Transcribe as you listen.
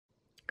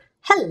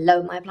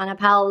Hello my planner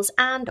pals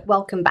and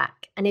welcome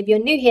back, and if you're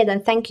new here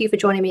then thank you for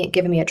joining me and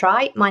giving me a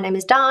try. My name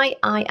is Di,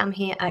 I am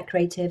here at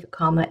Creative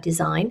Karma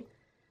Design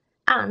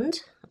and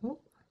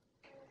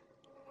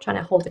trying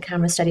to hold the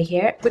camera steady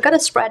here. We've got a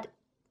spread,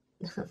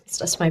 it's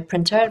just my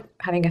printer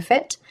having a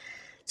fit.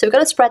 So we've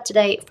got a spread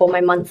today for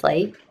my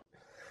monthly.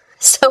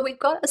 So we've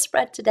got a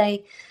spread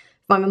today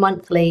for my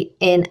monthly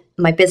in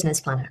my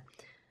business planner.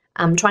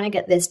 I'm trying to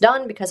get this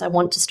done because I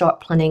want to start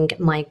planning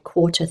my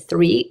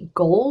Q3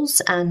 goals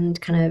and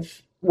kind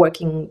of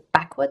working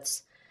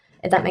backwards,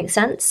 if that makes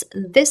sense.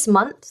 This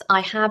month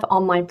I have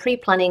on my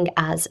pre-planning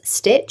as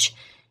Stitch.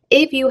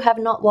 If you have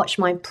not watched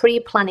my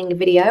pre-planning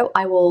video,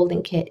 I will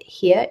link it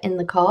here in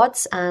the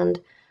cards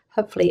and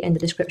hopefully in the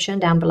description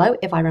down below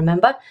if I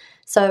remember.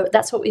 So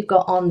that's what we've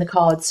got on the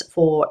cards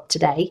for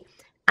today.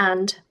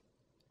 And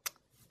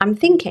I'm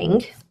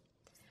thinking,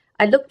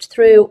 I looked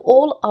through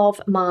all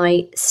of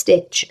my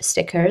Stitch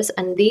stickers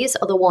and these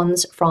are the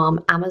ones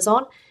from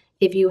Amazon.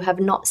 If you have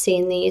not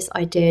seen these,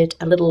 I did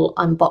a little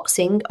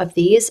unboxing of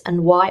these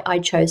and why I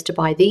chose to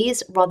buy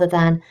these rather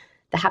than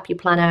the Happy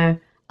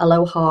Planner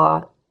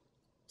Aloha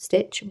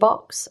Stitch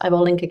box. I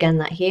will link again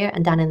that here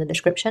and down in the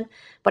description.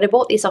 But I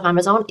bought these off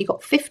Amazon. You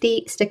got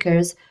 50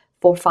 stickers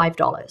for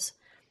 $5.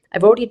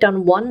 I've already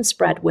done one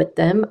spread with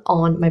them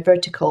on my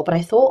vertical, but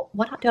I thought,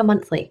 why not do a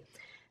monthly?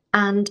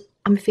 And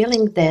I'm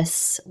feeling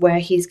this where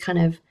he's kind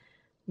of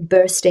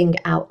bursting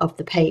out of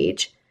the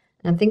page.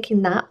 And I'm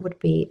thinking that would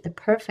be the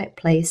perfect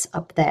place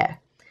up there.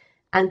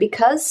 And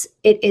because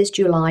it is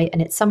July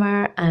and it's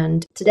summer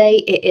and today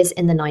it is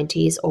in the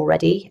 90s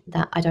already,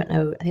 that I don't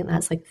know, I think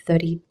that's like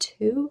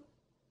 32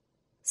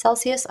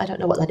 Celsius. I don't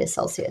know what that is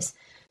Celsius.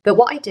 But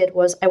what I did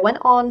was I went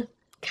on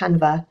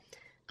Canva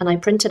and I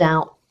printed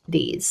out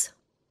these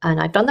and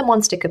I've done them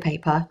on sticker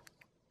paper.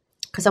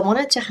 Because I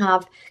wanted to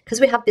have, because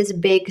we have this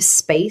big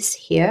space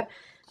here,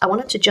 I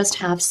wanted to just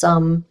have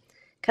some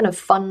kind of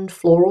fun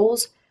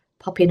florals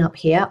popping up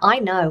here. I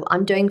know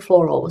I'm doing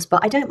florals,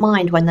 but I don't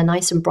mind when they're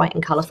nice and bright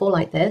and colorful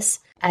like this.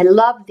 I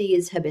love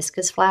these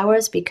hibiscus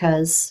flowers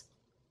because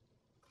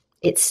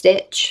it's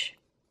Stitch,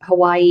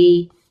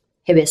 Hawaii,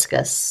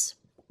 hibiscus,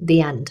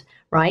 the end,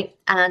 right?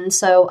 And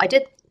so I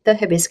did the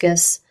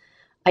hibiscus.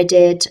 I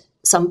did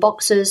some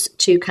boxes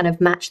to kind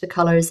of match the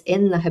colors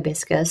in the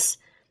hibiscus.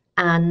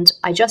 And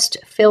I just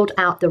filled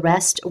out the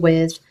rest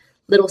with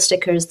little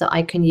stickers that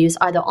I can use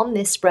either on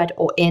this spread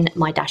or in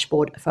my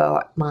dashboard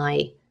for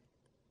my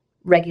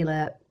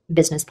regular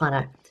business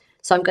planner.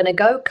 So I'm going to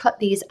go cut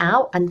these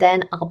out and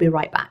then I'll be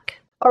right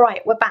back. All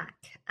right, we're back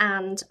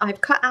and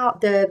I've cut out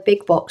the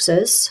big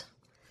boxes.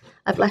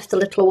 I've left the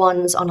little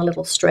ones on a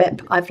little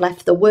strip. I've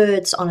left the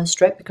words on a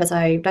strip because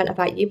I don't know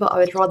about you, but I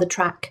would rather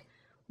track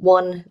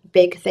one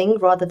big thing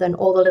rather than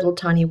all the little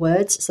tiny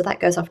words. So that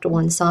goes off to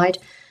one side.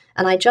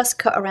 And I just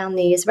cut around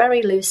these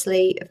very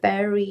loosely,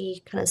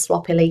 very kind of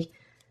sloppily.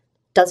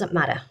 Doesn't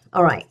matter.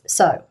 All right,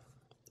 so I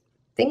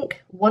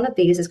think one of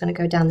these is going to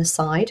go down the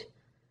side.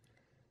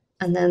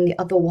 And then the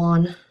other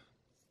one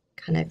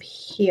kind of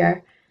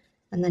here.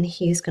 And then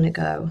he's going to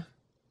go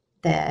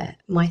there.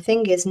 My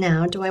thing is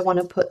now, do I want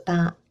to put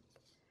that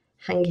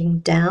hanging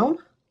down?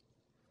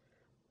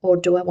 Or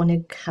do I want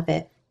to have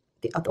it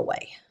the other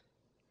way?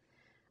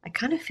 I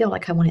kind of feel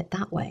like I want it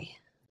that way.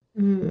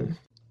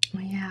 Oh,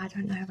 yeah, I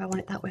don't know if I want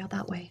it that way or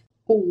that way.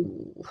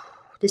 Oh,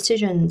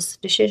 decision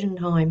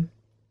time.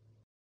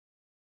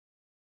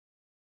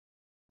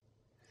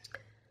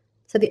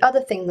 So the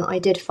other thing that I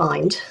did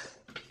find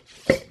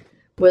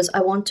was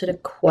I wanted a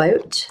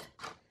quote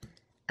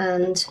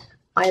and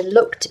I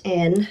looked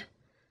in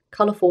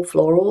Colourful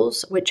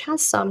Florals, which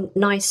has some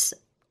nice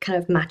kind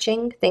of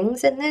matching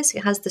things in this.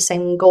 It has the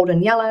same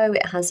golden yellow,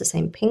 it has the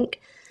same pink,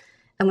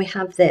 and we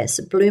have this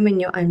Bloom in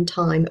Your Own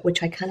Time,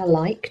 which I kind of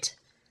liked.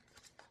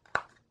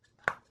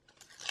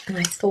 And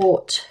I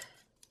thought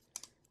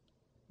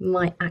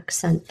might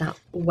accent that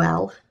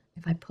well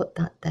if I put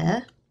that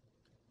there.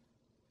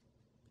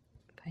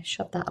 If I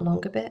shove that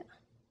along a bit.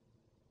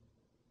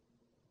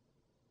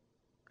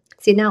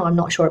 See, now I'm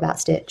not sure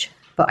about Stitch,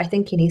 but I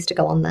think he needs to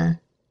go on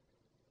there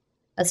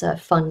as a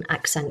fun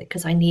accent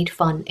because I need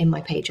fun in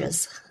my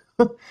pages.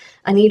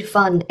 I need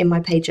fun in my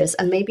pages,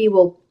 and maybe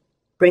we'll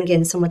bring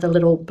in some of the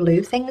little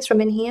blue things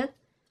from in here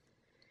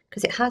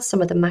because it has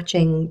some of the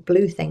matching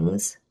blue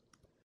things.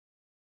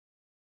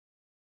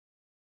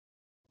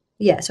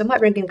 Yeah, so I might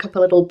bring in a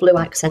couple of little blue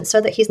accents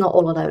so that he's not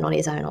all alone on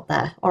his own up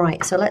there. All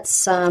right, so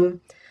let's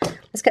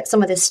get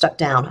some of this stuck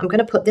down. I'm going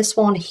to put this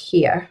one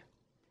here.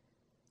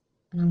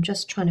 And I'm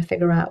just trying to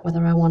figure out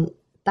whether I want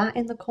that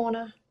in the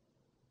corner.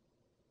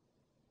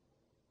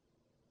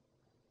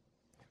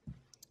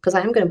 Because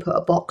I am going to put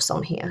a box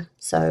on here.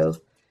 So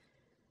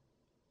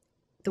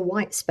the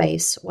white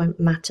space won't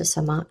matter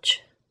so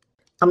much.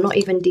 I'm not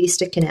even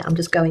de-sticking it. I'm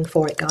just going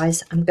for it,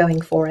 guys. I'm going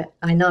for it.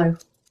 I know.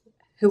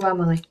 Who am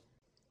I?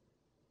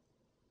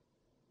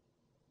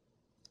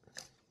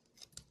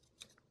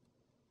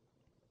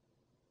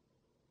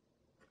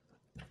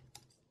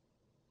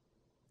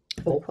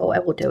 Oh, what I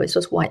will do is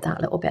just white that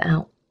a little bit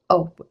out.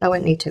 Oh, I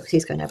won't need to because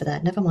he's going over there.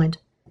 Never mind.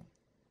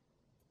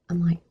 I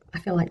might I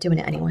feel like doing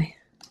it anyway.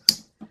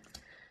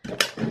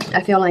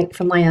 I feel like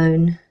for my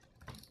own,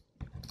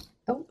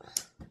 oh,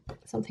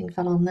 something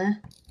fell on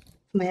there.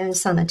 For my own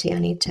sanity, I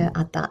need to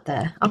add that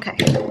there. Okay.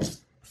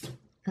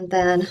 And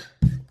then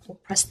we'll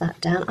press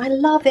that down. I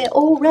love it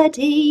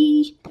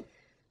already.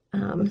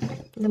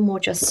 Then we'll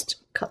just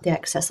cut the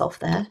excess off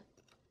there.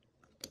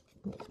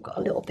 I've got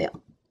a little bit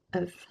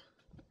of,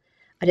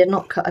 I did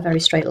not cut a very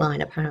straight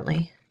line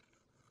apparently.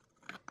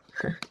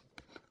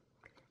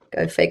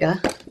 Go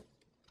figure.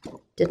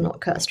 Did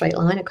not cut a straight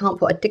line. I can't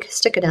put a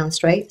sticker down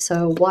straight,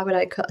 so why would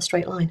I cut a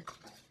straight line?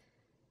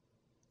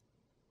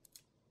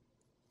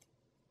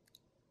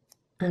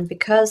 And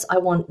because I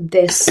want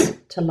this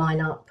to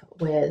line up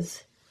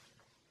with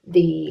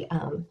the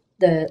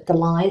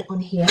line on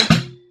here,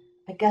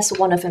 I guess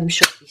one of them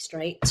should be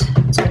straight.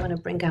 So I'm going to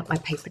bring out my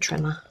paper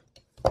trimmer.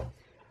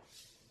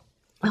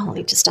 I'll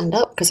need to stand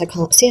up because I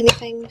can't see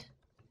anything.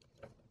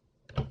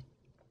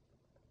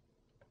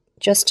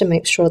 Just to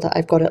make sure that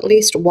I've got at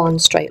least one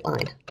straight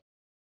line.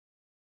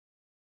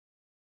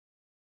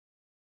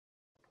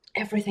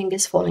 Everything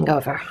is falling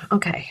over.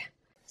 Okay,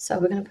 so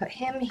we're going to put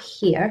him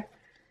here,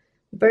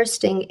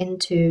 bursting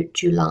into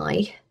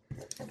July.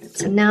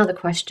 So now the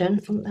question,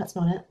 oh, that's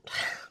not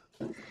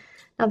it.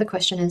 Now the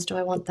question is, do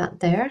I want that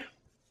there?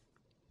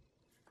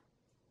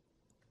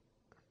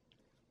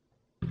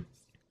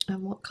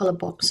 And what color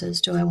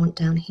boxes do I want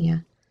down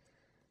here?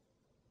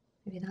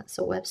 Maybe that's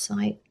a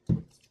website.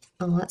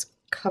 Oh, that's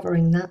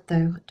covering that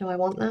though. Do I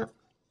want that?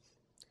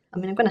 I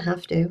mean, I'm going to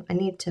have to. I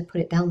need to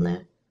put it down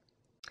there.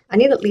 I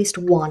need at least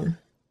one.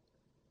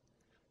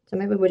 So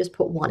maybe we'll just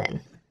put one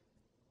in.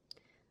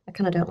 I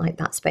kind of don't like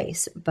that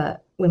space,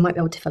 but we might be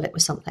able to fill it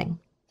with something.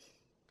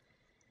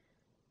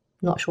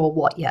 Not sure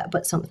what yet,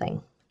 but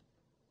something.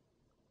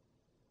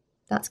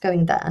 That's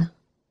going there.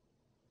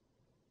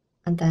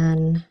 And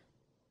then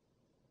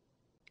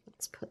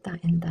let's put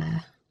that in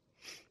there.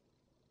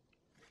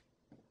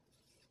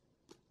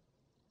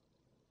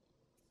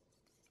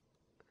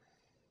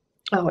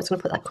 Oh, I was going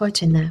to put that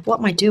quote in there. What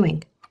am I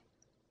doing?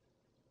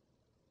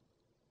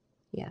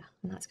 Yeah,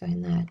 and that's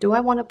going there. Do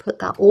I want to put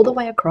that all the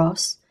way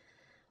across,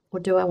 or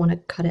do I want to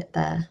cut it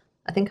there?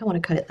 I think I want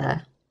to cut it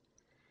there.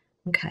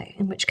 Okay,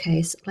 in which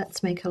case,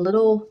 let's make a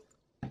little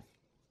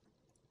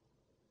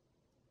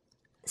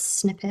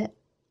snippet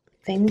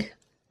thing.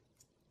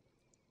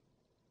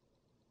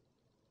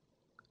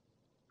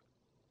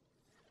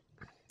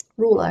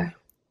 Ruler.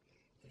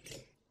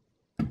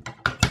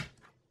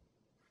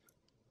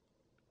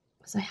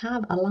 Because I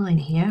have a line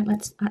here.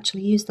 Let's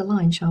actually use the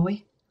line, shall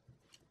we?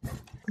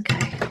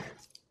 Okay.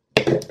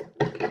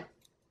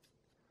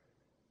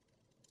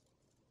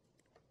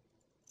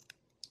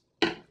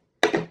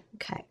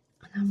 Okay,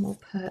 and then we'll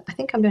put, I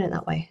think I'm doing it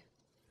that way.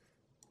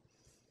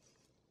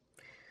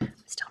 I'm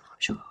still not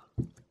sure.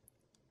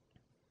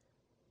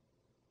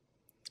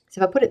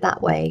 So if I put it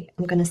that way,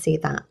 I'm going to see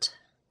that.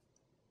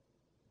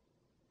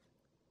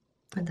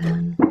 And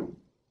then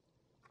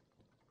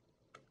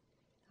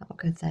that'll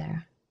go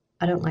there.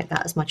 I don't like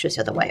that as much as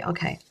the other way.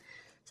 Okay,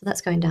 so that's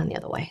going down the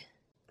other way.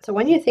 So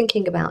when you're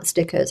thinking about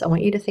stickers, I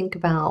want you to think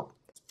about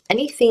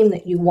any theme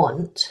that you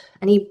want,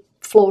 any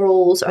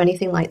florals or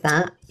anything like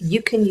that.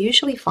 You can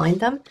usually find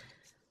them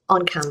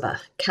on Canva.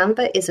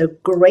 Canva is a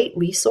great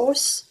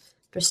resource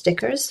for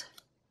stickers.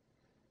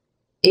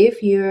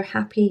 If you're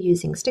happy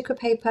using sticker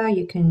paper,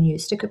 you can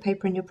use sticker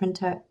paper in your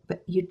printer,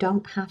 but you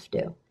don't have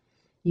to.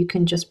 You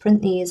can just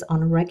print these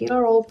on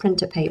regular old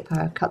printer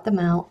paper, cut them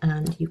out,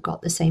 and you've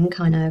got the same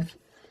kind of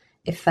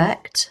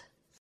effect.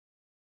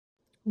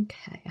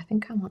 Okay, I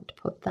think I want to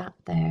put that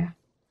there.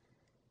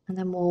 And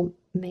then we'll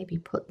maybe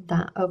put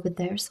that over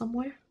there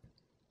somewhere.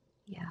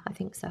 Yeah, I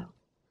think so.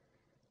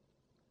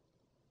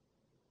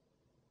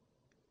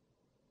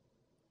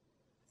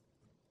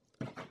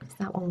 Because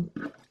that one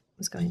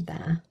was going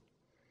there.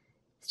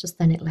 It's just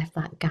then it left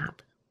that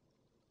gap.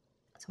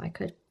 So I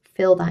could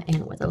fill that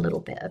in with a little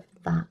bit of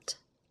that.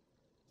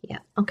 Yeah,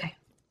 okay.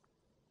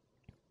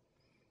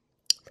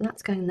 So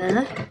that's going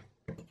there.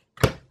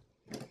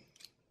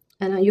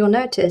 And you'll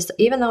notice,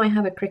 even though I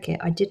have a Cricut,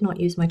 I did not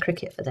use my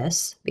Cricut for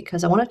this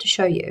because I wanted to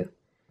show you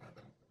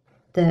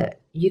that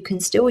you can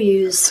still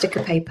use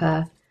sticker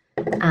paper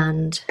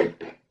and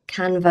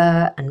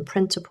Canva and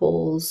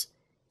printables,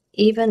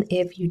 even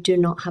if you do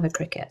not have a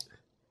Cricut.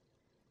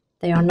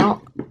 They are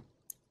not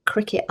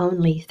Cricut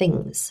only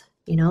things,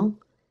 you know?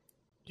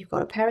 You've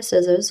got a pair of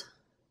scissors.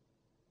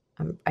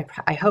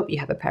 I hope you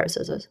have a pair of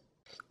scissors.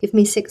 Give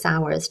me 6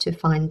 hours to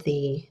find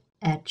the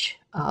edge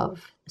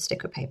of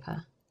sticker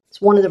paper. It's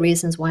one of the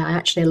reasons why I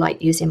actually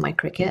like using my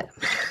Cricut,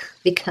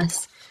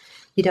 because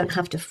you don't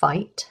have to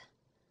fight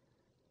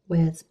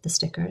with the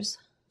stickers.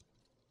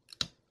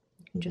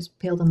 You can just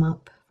peel them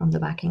up from the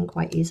backing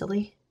quite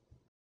easily.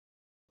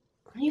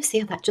 You see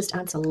how that just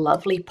adds a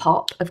lovely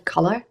pop of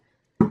color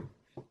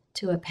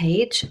to a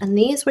page. And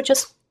these were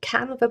just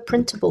Canva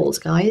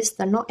printables, guys.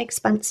 They're not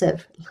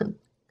expensive.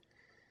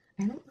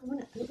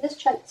 Let's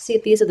check to see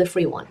if these are the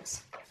free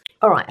ones.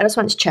 All right, I just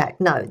want to check.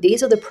 No,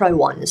 these are the pro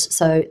ones.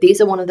 So these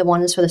are one of the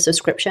ones for the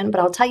subscription. But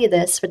I'll tell you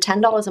this, for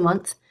 $10 a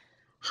month,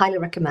 Highly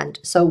recommend.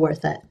 So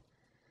worth it.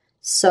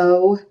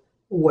 So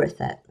worth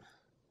it.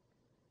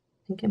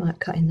 I think I'm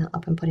cutting that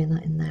up and putting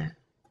that in there.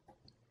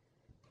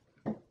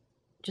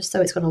 Just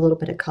so it's got a little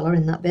bit of colour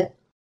in that bit.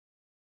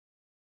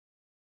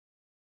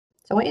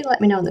 So I want you to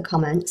let me know in the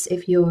comments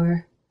if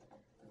you're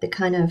the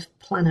kind of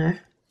planner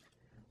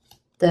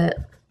that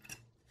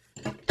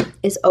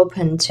is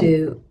open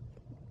to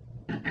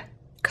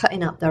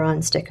cutting up their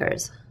own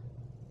stickers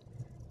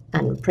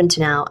and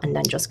printing out and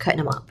then just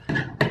cutting them up.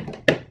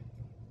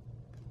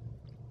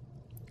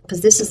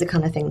 Because this is the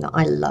kind of thing that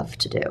I love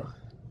to do.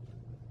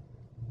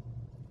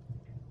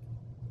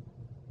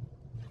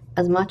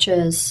 As much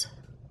as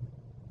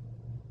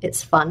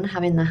it's fun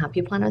having the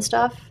Happy Planner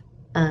stuff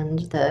and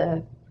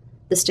the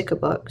sticker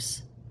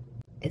books,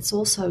 it's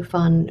also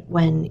fun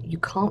when you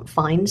can't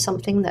find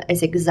something that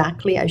is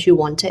exactly as you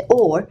want it.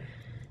 Or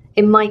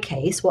in my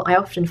case, what I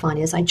often find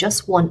is I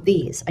just want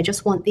these,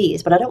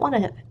 but I don't want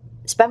to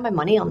spend my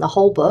money on the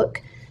whole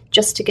book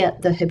just to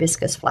get the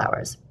hibiscus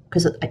flowers,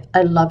 because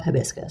I love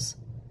hibiscus.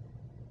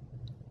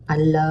 I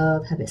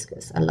love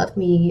hibiscus. I love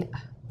me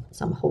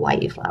some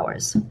Hawaii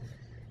flowers.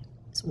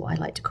 That's what I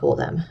like to call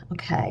them.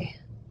 Okay.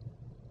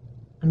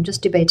 I'm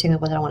just debating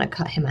whether I want to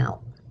cut him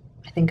out.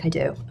 I think I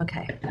do.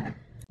 Okay.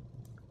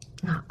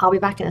 I'll be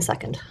back in a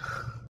second.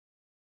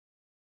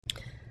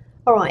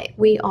 All right,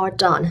 we are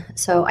done.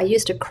 So I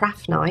used a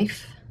craft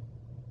knife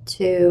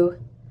to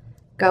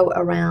go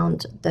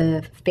around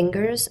the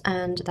fingers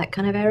and that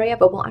kind of area.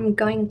 But what I'm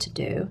going to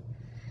do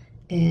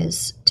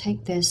is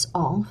take this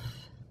off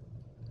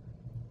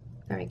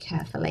very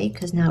carefully,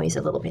 because now he's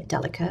a little bit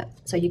delicate.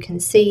 So you can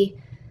see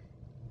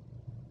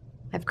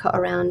I've cut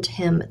around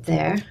him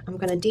there. I'm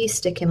going to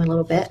de-stick him a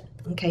little bit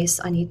in case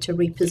I need to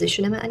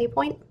reposition him at any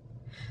point.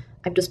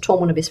 I've just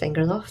torn one of his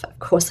fingers off. Of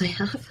course I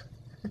have.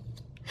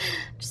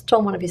 Just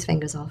torn one of his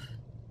fingers off.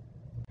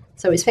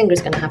 So his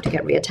finger's going to have to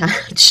get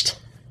reattached.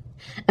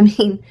 I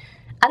mean,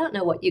 I don't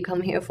know what you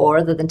come here for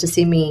other than to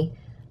see me,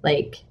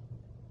 like,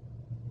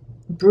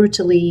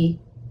 brutally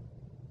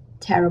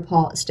tear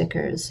apart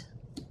stickers.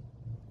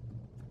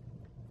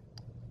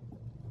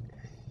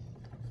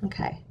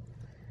 Okay.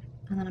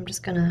 And then I'm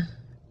just going to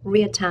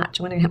reattach.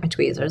 I'm going to get my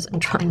tweezers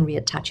and try and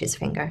reattach his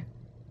finger.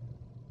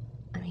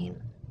 I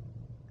mean,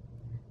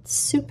 it's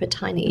super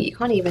tiny. I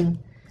can't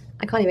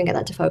even get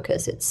that to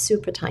focus. It's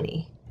super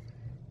tiny.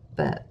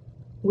 But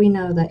we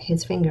know that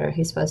his finger,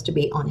 he's supposed to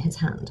be on his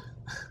hand.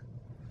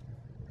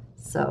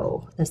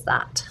 So there's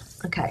that.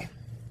 Okay.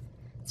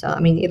 So, I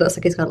mean, it looks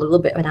like he's got a little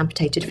bit of an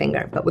amputated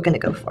finger, but we're going to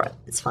go for it.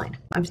 It's fine.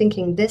 I'm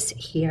thinking this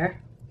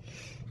here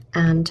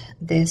and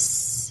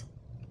this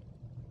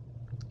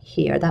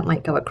here, that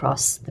might go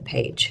across the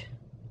page.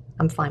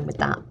 I'm fine with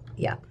that.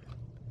 Yeah.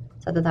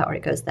 So either that or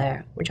it goes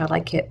there, which I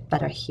like it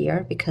better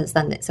here because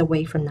then it's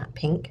away from that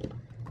pink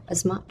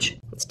as much.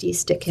 Let's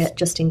de-stick it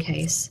just in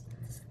case.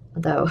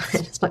 Although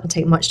it's not going to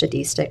take much to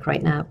de-stick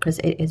right now because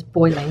it is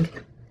boiling.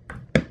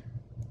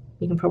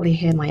 You can probably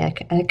hear my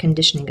air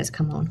conditioning has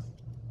come on.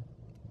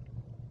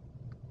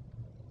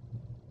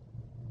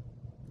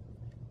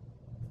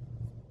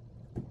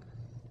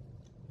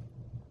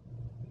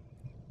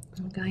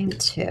 I'm going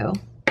to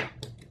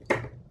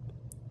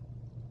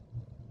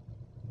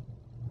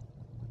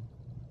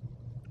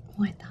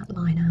white that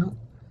line out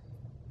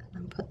and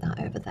then put that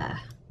over there.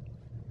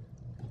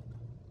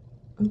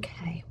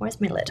 Okay,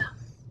 where's my lid?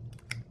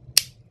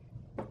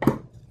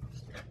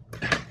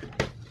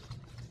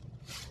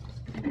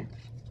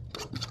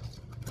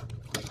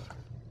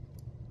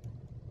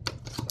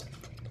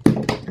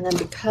 And then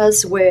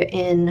because we're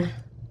in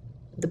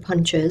the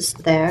punches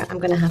there, I'm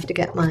going to have to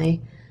get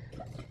my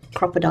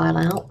crocodile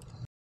out.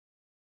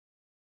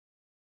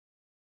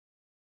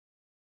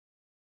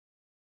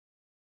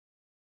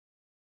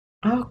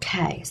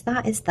 Okay, so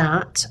that is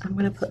that. I'm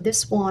going to put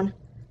this one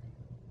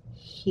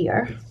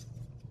here.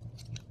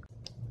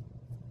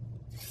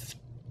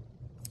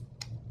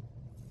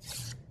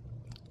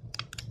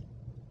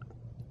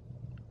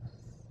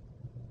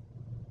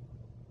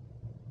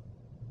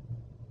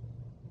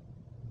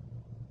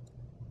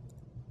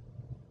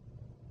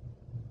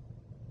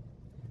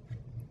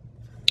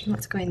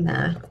 That's going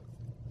there.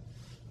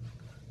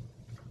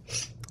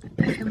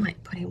 I feel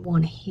like putting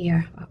one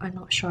here. I'm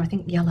not sure. I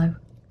think yellow.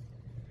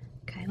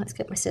 Okay, let's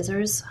get my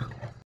scissors.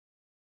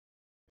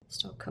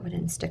 Still covered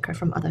in sticker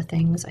from other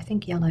things. I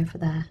think yellow for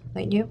there,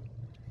 don't you?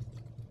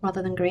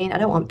 Rather than green. I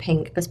don't want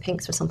pink because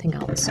pink's for something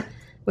else.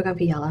 We're going to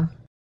be yellow.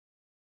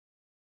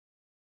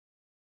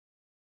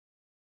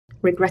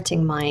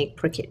 Regretting my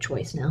Cricut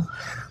choice now.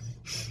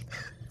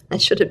 I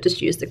should have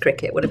just used the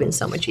Cricut. It would have been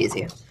so much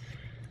easier.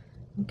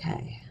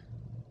 Okay.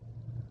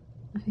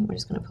 I think we're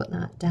just going to put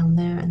that down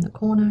there in the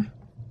corner.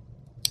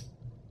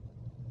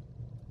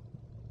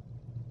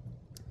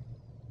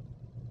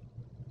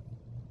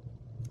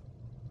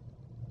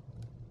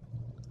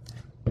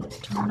 Do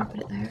I want to put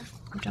it there?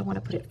 Or do I want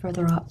to put it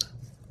further up?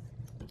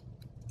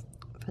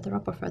 Further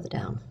up or further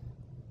down?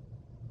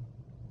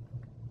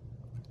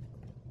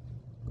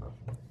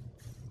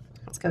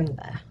 It's going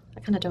there. I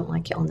kind of don't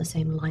like it on the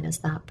same line as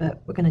that,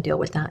 but we're going to deal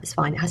with that. It's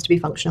fine. It has to be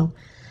functional.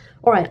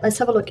 All right, let's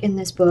have a look in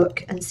this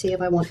book and see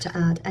if I want to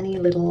add any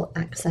little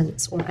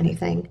accents or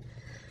anything.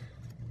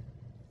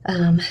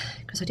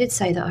 Because I did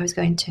say that I was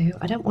going to.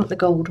 I don't want the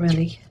gold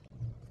really.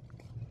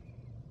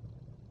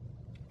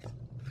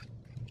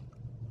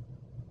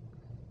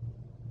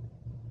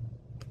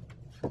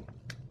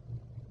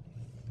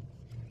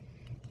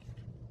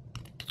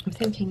 I'm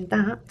thinking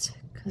that,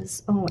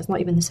 because, oh, it's not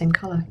even the same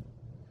colour.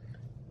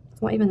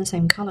 It's not even the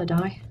same colour,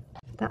 Di.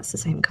 That's the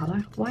same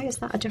colour. Why is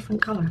that a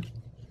different colour?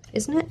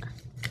 Isn't it?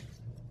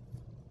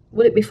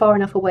 Would it be far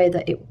enough away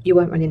that you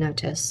won't really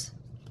notice?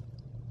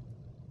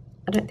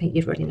 I don't think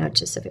you'd really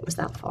notice if it was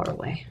that far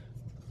away.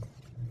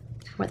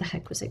 Where the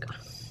heck was it gone?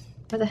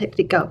 Where the heck did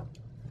it go?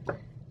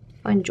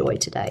 Find joy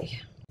today.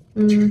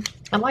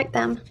 I like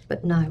them,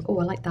 but no. Oh,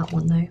 I like that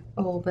one though.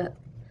 Oh, but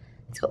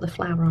it's got the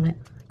flower on it.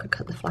 I could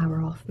cut the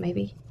flower off,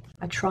 maybe.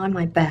 I try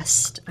my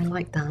best. I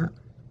like that.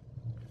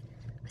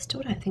 I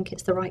still don't think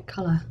it's the right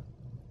colour.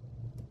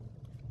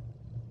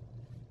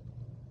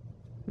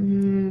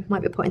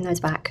 Might be putting those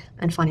back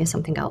and finding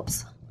something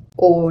else.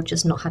 Or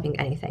just not having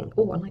anything.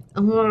 Oh, I like...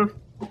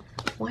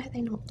 why are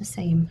they not the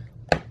same?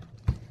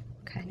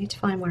 Okay, I need to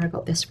find where I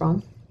got this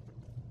from.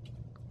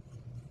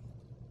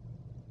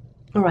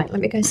 Alright, let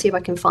me go see if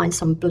I can find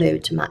some blue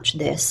to match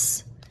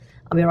this.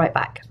 I'll be right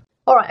back.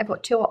 Alright, I've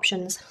got two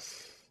options.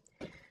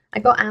 I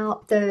got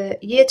out the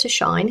Year to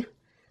Shine,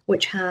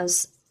 which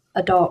has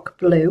a dark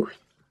blue,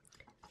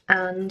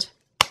 and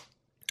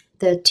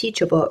the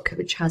teacher book,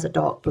 which has a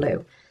dark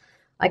blue.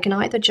 I can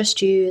either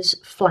just use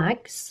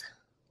flags,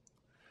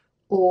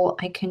 or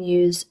I can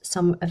use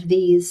some of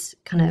these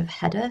kind of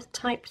header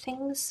type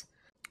things.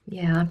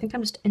 Yeah, I think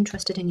I'm just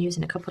interested in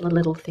using a couple of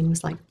little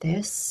things like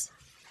this.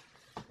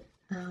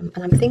 And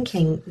I'm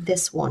thinking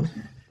this one.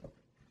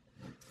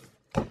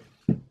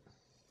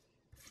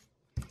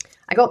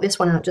 I got this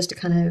one out just to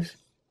kind of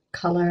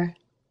colour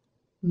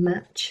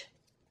match,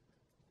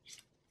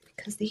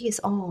 because these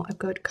are a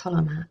good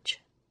colour match.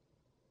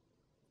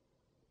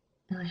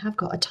 And I have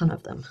got a ton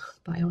of them,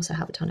 but I also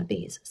have a ton of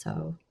these,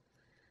 so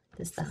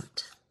there's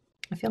that.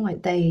 I feel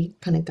like they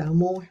kind of go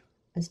more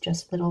as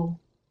just little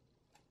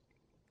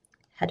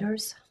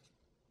headers.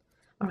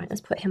 All right, let's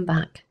put him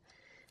back.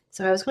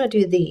 So I was going to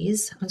do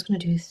these. I was going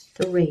to do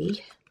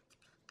 3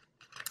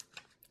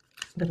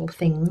 little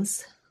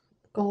things.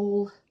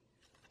 Goal,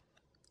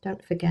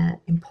 don't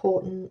forget,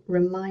 important,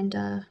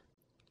 reminder.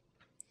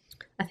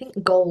 I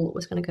think goal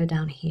was going to go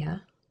down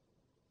here.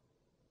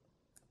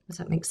 Does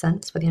that make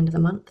sense for the end of the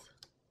month?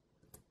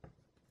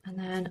 And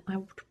then I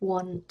would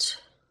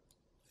want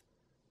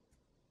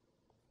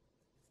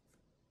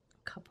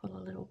a couple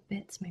of little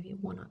bits, maybe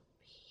one up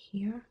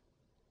here.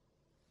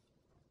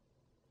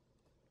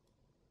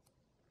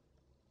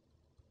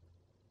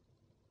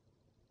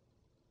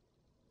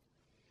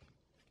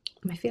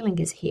 My feeling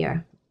is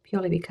here,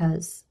 purely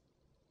because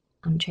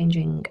I'm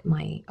changing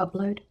my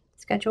upload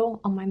schedule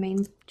on my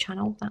main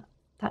channel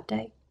that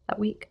day, that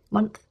week,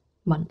 month.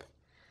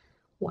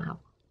 Wow.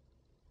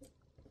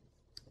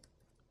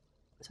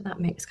 So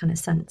that makes kind of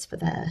sense for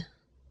there.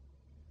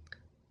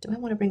 Do I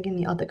want to bring in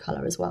the other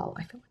colour as well?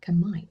 I feel like I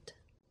might.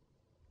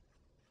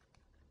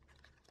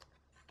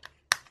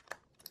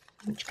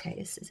 In which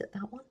case, is it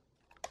that one?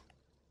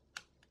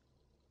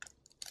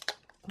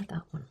 Or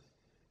that one?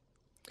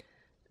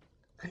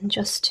 And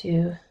just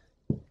to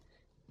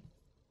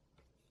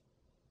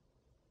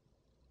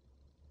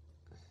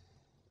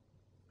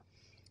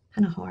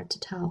kind of hard to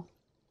tell.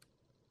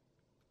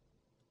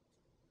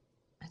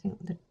 I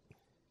think the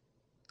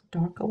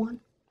darker one.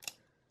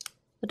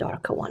 The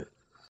darker one.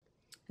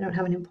 I don't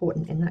have an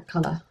important in that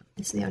colour.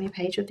 Is it the only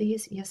page of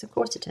these? Yes, of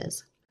course it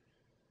is.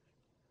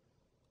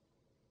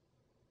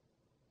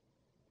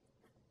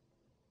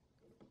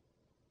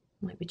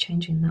 Might be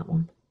changing that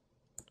one.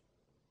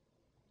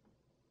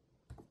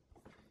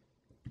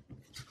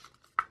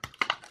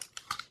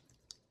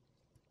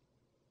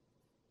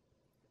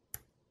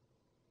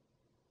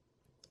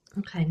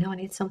 Okay, now I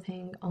need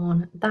something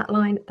on that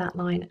line,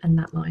 and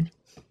that line.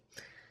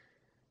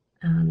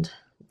 And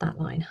that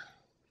line.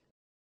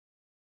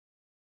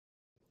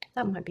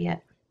 That might be it.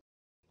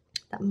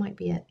 That might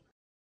be it.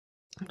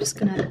 I'm just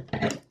gonna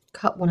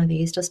cut one of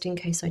these just in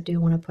case I do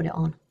want to put it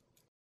on.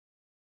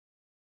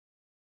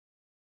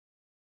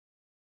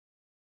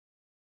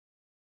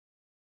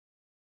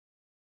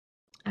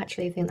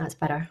 Actually, I think that's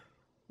better.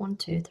 1,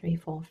 2, 3,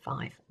 4,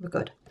 5. We're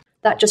good.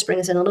 That just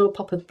brings in a little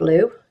pop of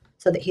blue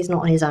so that he's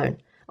not on his own.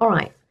 All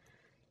right,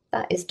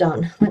 that is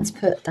done. Let's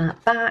put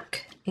that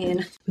back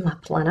in my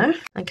planner.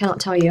 I cannot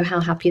tell you how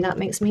happy that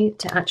makes me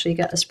to actually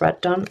get a spread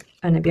done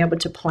and to be able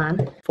to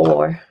plan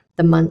for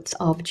the month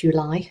of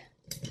July,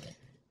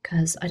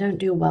 because I don't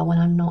do well when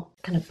I'm not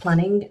kind of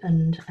planning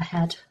and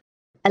ahead.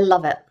 I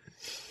love it.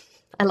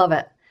 I love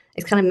it.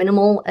 It's kind of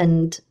minimal,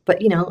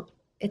 but you know,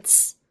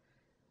 it's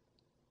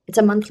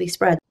a monthly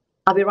spread.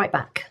 I'll be right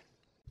back.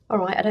 All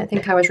right, I don't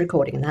think I was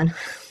recording then.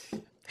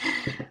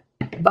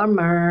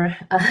 Bummer.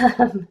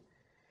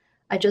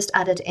 I just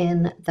added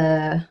in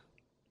the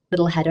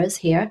little headers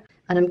here,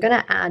 and I'm going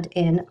to add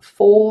in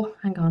 4,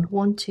 hang on,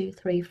 1, 2,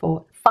 3,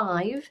 4,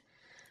 5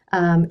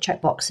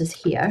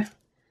 checkboxes here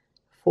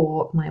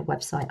for my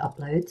website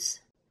uploads.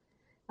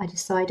 I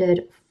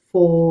decided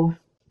for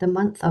the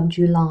month of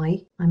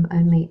July, I'm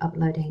only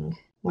uploading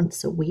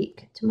once a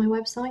week to my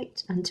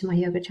website and to my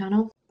yoga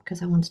channel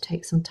because I want to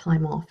take some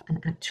time off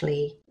and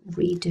actually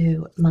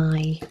redo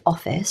my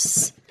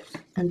office.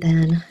 And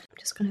then I'm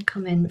just going to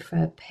come in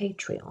for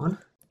Patreon,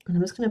 and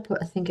I'm just going to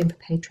put a thing in for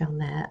Patreon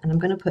there, and I'm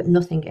going to put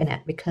nothing in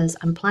it because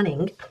I'm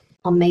planning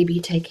on maybe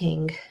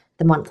taking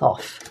the month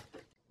off.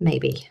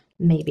 Maybe.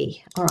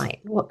 All right,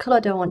 what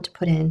color do I want to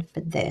put in for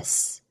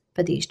this,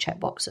 for these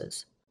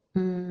checkboxes?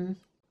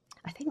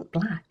 I think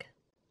black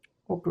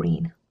or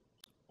green.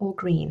 All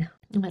right,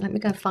 let me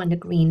go find a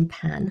green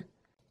pen.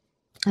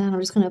 And I'm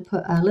just going to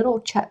put a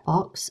little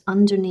checkbox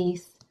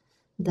underneath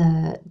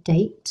the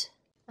date.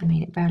 I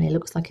mean, it barely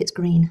looks like it's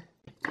green.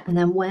 And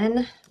then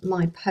when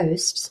my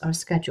posts are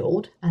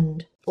scheduled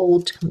and all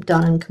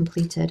done and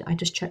completed, I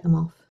just check them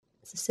off.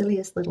 It's the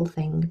silliest little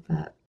thing,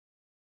 but...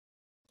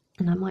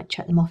 And I might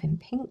check them off in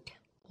pink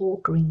or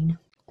green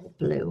or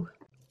blue.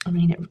 I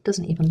mean, it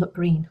doesn't even look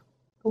green.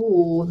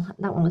 Oh,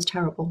 that one was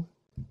terrible.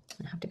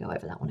 I have to go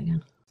over that one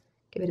again.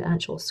 Give it an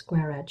actual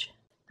square edge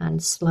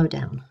and slow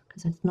down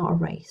because it's not a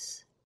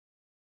race.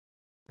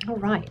 All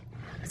right,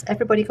 has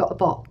everybody got a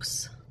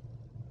box?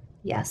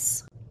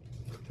 Yes.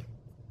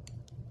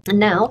 And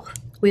now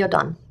we are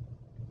done.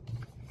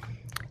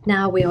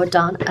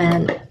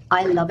 And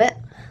I love it.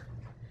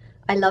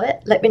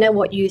 Let me know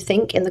what you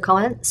think in the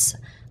comments.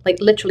 Like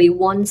literally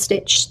one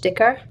stitch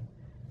sticker,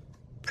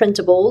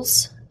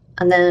 printables,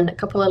 and then a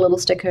couple of little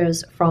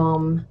stickers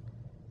from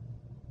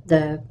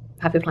the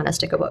Happy Planner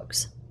sticker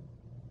books.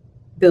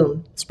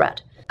 Boom,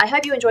 spread. I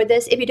hope you enjoyed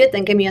this. If you did,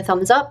 then give me a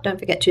thumbs up. Don't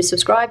forget to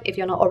subscribe if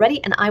you're not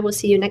already, and I will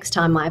see you next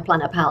time, my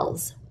planner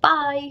pals.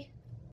 Bye.